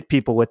not to hit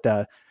people with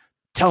the,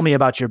 tell me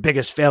about your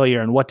biggest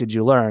failure and what did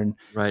you learn?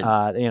 Right.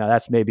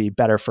 That's maybe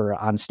better for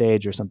on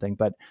stage or something,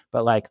 but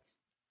like,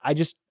 I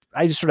just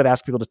sort of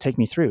ask people to take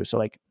me through. So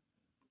like,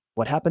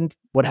 what happened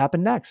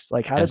next?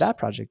 Like, how did that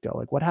project go?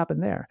 Like, what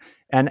happened there?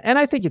 And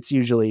I think it's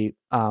usually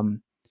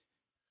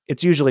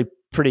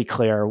pretty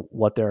clear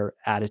what their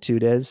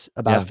attitude is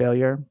about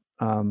failure.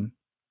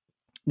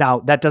 Now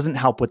that doesn't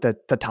help with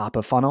the top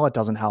of funnel. It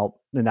doesn't help.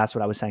 And that's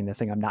what I was saying. The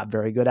thing I'm not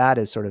very good at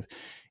is sort of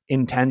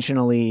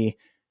intentionally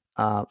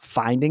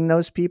finding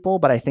those people.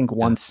 But I think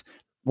once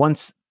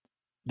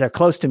they're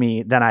close to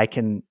me, then I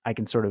can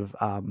sort of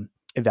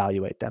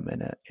evaluate them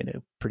in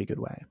a pretty good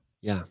way.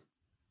 Yeah.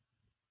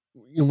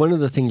 One of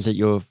the things that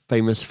you're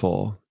famous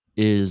for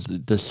is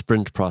the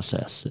sprint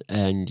process.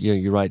 And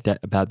you write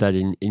about that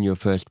in your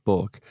first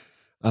book.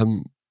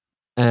 And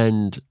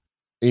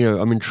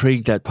I'm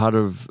intrigued that part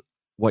of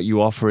what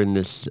you offer in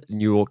this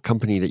new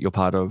company that you're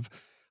part of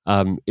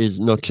is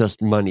not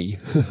just money,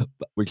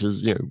 which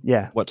is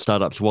what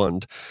startups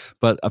want,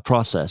 but a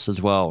process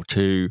as well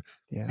to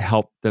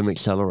help them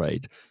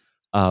accelerate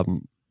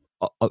and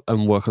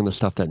work on the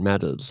stuff that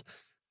matters.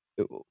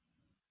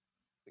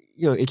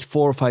 It's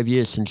 4 or 5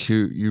 years since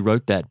you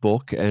wrote that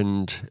book,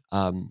 and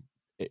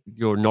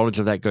your knowledge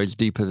of that goes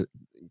deeper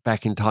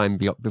back in time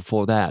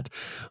before that.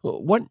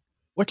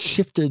 What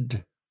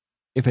shifted,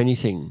 if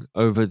anything,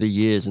 over the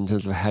years in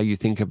terms of how you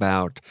think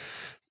about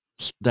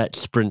that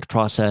sprint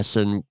process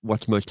and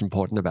what's most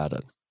important about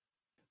it?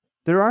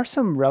 There are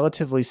some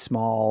relatively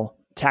small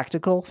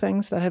tactical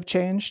things that have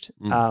changed.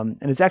 And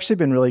it's actually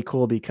been really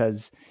cool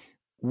because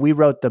we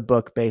wrote the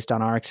book based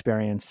on our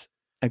experience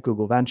at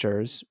Google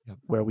Ventures,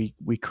 where we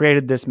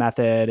created this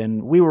method,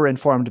 and we were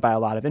informed by a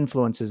lot of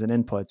influences and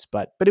inputs,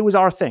 but it was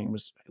our thing.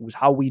 It was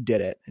how we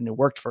did it, and it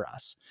worked for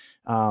us.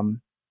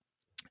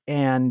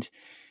 And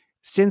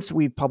since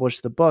we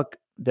published the book,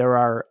 there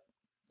are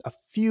a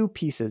few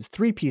pieces,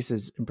 3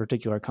 pieces in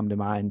particular come to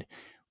mind,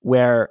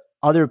 where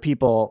other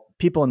people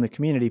in the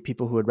community,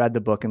 people who had read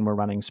the book and were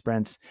running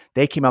sprints,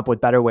 they came up with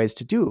better ways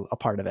to do a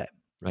part of it.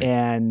 Right.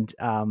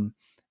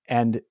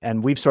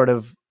 And we've sort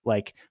of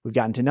like, we've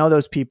gotten to know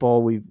those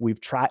people.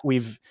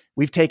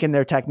 We've taken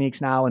their techniques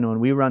now, and when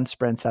we run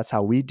sprints, that's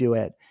how we do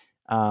it.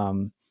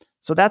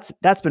 So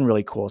that's been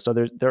really cool. So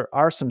there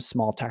are some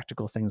small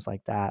tactical things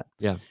like that.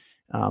 Yeah.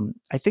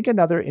 I think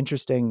another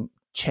interesting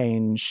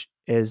change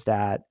is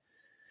that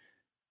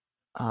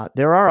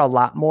there are a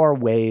lot more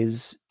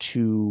ways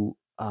to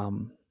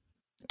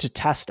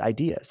test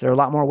ideas. There are a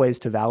lot more ways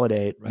to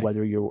validate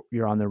whether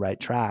you're on the right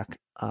track.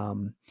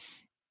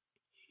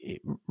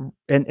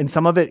 And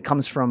some of it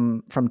comes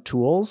from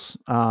tools,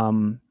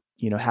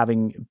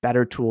 having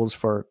better tools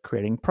for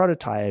creating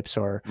prototypes,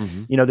 or,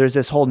 there's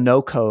this whole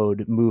no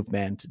code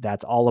movement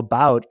that's all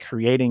about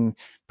creating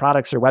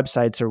products or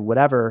websites or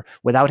whatever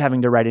without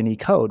having to write any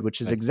code,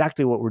 which is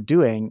exactly what we're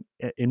doing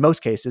in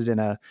most cases in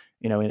a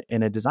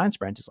design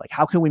sprint. Is like,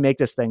 how can we make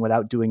this thing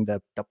without doing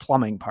the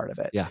plumbing part of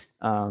it? Yeah.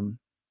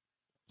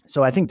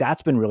 So I think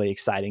that's been really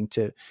exciting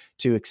to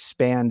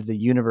expand the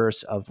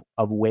universe of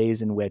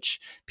ways in which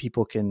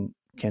people can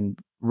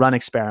run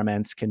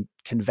experiments, can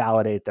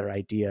validate their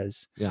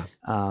ideas. Yeah.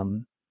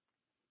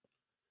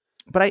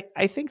 But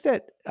I think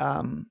that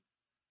I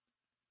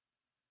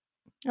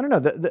don't know,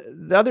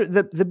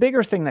 the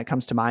bigger thing that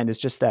comes to mind is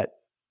just that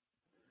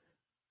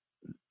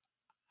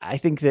I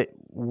think that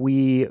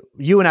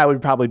you and I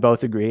would probably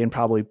both agree, and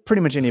probably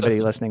pretty much anybody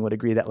listening would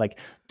agree, that like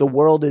the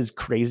world is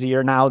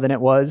crazier now than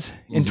it was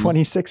in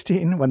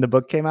 2016 when the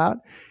book came out,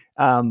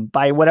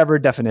 by whatever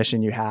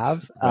definition you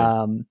have.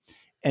 Right.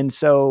 And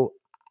so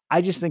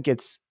I just think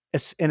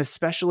and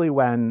especially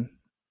when,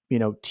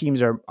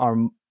 teams are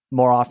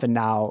more often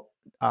now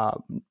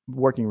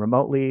working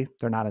remotely,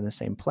 they're not in the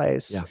same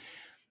place. Yeah.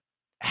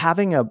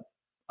 Having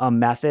a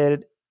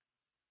method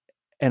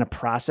and a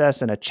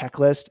process and a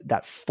checklist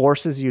that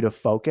forces you to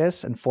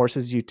focus and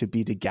forces you to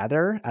be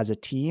together as a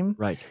team.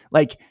 Right.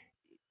 Like,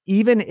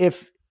 even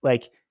if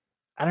like,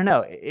 I don't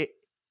know,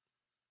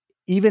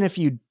 even if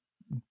you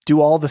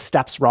do all the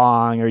steps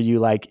wrong, or you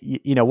like,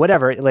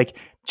 whatever, like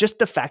just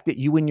the fact that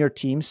you and your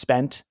team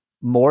spent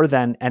more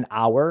than an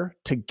hour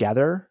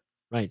together,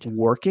 right,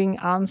 working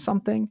on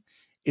something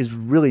is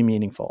really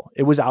meaningful.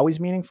 It was always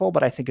meaningful,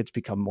 but I think it's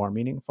become more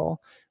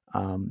meaningful.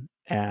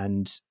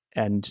 And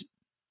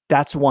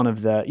that's one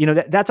of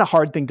the, that's a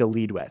hard thing to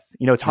lead with.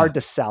 It's hard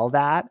to sell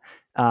that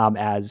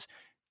as,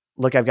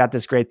 look, I've got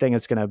this great thing.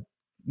 It's going to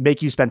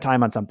make you spend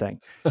time on something.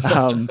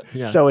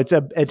 So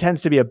it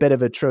tends to be a bit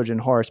of a Trojan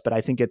horse, but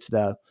I think it's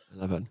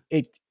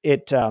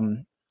it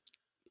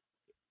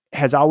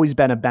has always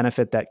been a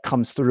benefit that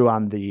comes through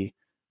on the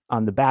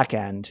back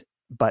end,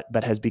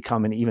 but has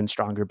become an even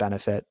stronger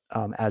benefit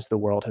as the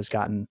world has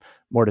gotten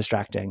more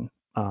distracting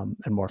and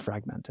more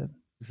fragmented.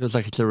 It feels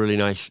like it's a really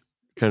nice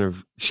kind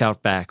of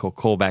shout back or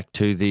call back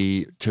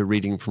to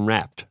reading from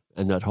Rapt,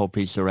 and that whole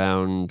piece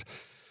around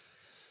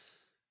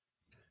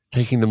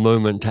taking the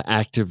moment to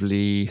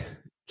actively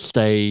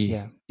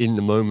stay in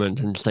the moment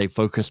and stay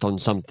focused on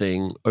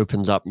something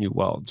opens up new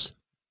worlds.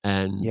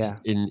 And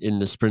in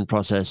the sprint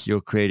process,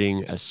 you're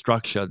creating a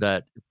structure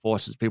that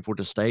forces people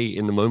to stay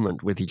in the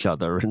moment with each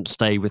other and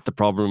stay with the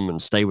problem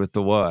and stay with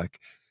the work,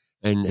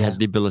 and has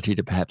the ability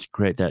to perhaps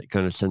create that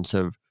kind of sense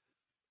of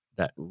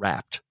that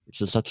Rapt,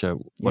 which is such a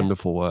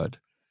wonderful word.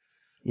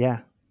 Yeah,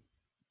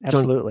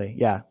 absolutely.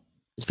 John,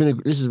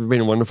 this has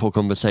been a wonderful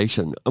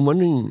conversation. I'm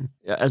wondering,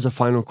 as a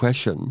final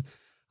question,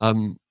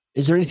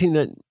 is there anything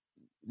that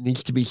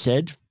needs to be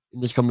said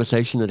in this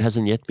conversation that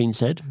hasn't yet been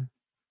said?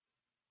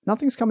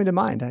 Nothing's coming to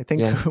mind. I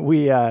think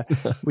we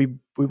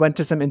went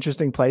to some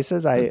interesting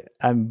places. I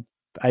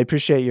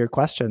appreciate your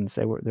questions.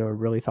 They were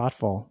really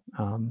thoughtful.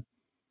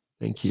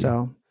 Thank you.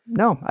 So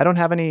no, I don't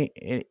have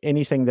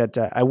anything that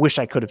I wish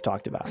I could have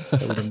talked about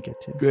that we didn't get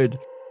to. Good.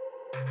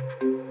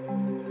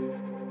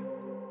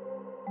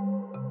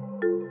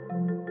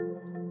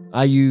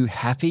 Are you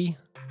happy?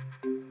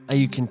 Are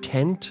you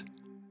content?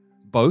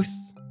 Both?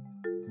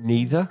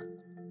 Neither?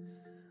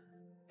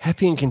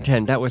 Happy and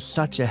content, that was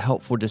such a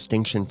helpful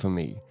distinction for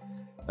me.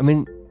 I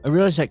mean, I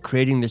realized that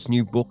creating this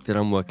new book that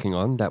I'm working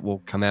on, that will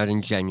come out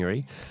in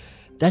January,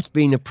 that's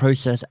been a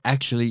process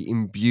actually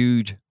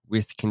imbued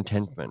with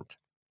contentment.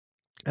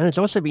 And it's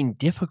also been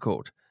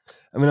difficult.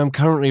 I mean, I'm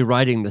currently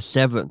writing the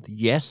seventh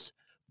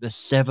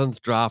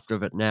draft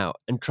of it now.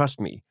 And trust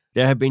me,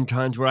 there have been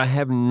times where I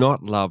have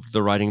not loved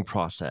the writing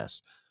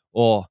process,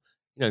 or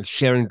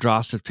sharing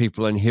drafts with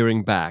people and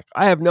hearing back,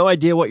 I have no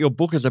idea what your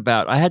book is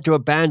about. I had to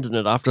abandon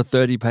it after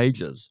 30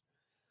 pages.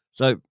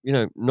 So,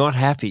 not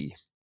happy,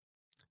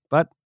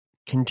 but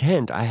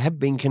content. I have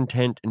been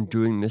content in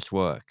doing this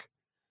work.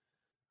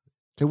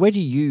 So where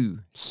do you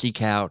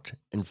seek out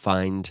and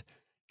find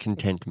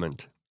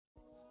contentment?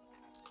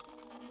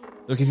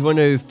 Look, if you want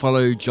to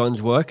follow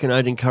John's work, and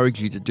I'd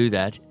encourage you to do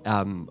that,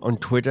 on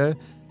Twitter,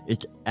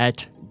 it's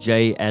at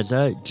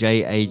Jazer,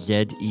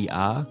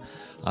 Jazer.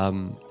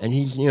 And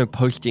he's,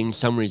 posting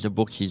summaries of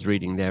books he's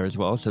reading there as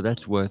well. So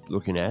that's worth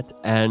looking at.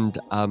 And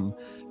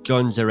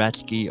John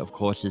Zeratsky, of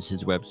course, is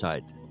his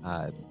website.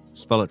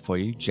 Spell it for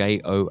you,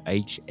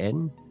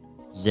 JOHN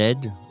Z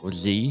or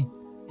Z,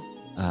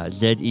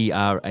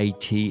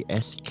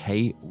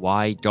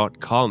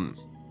 ZERATSKY.com.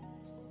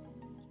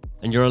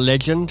 And you're a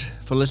legend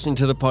for listening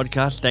to the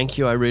podcast. Thank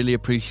you. I really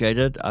appreciate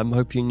it. I'm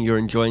hoping you're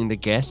enjoying the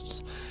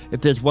guests.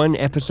 If there's one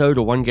episode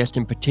or one guest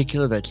in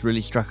particular that's really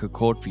struck a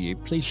chord for you,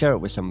 please share it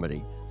with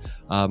somebody.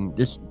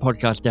 This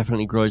podcast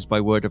definitely grows by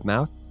word of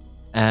mouth.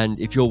 And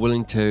if you're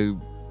willing to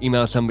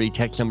email somebody,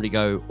 text somebody,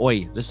 go,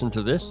 oi, listen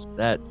to this,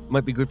 that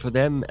might be good for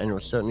them, and it will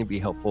certainly be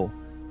helpful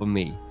for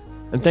me.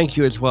 And thank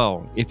you as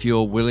well if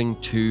you're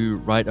willing to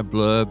write a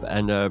blurb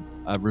and a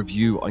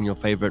review on your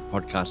favorite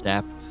podcast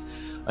app.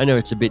 I know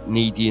it's a bit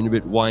needy and a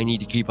bit whiny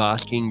to keep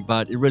asking,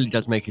 but it really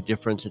does make a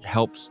difference. It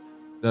helps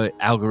the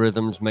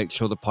algorithms make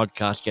sure the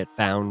podcasts get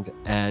found,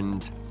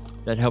 and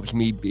that helps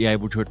me be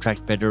able to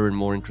attract better and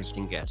more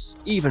interesting guests.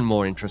 Even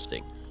more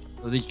interesting.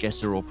 Well, these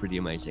guests are all pretty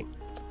amazing.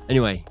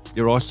 Anyway,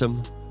 you're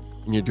awesome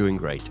and you're doing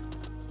great.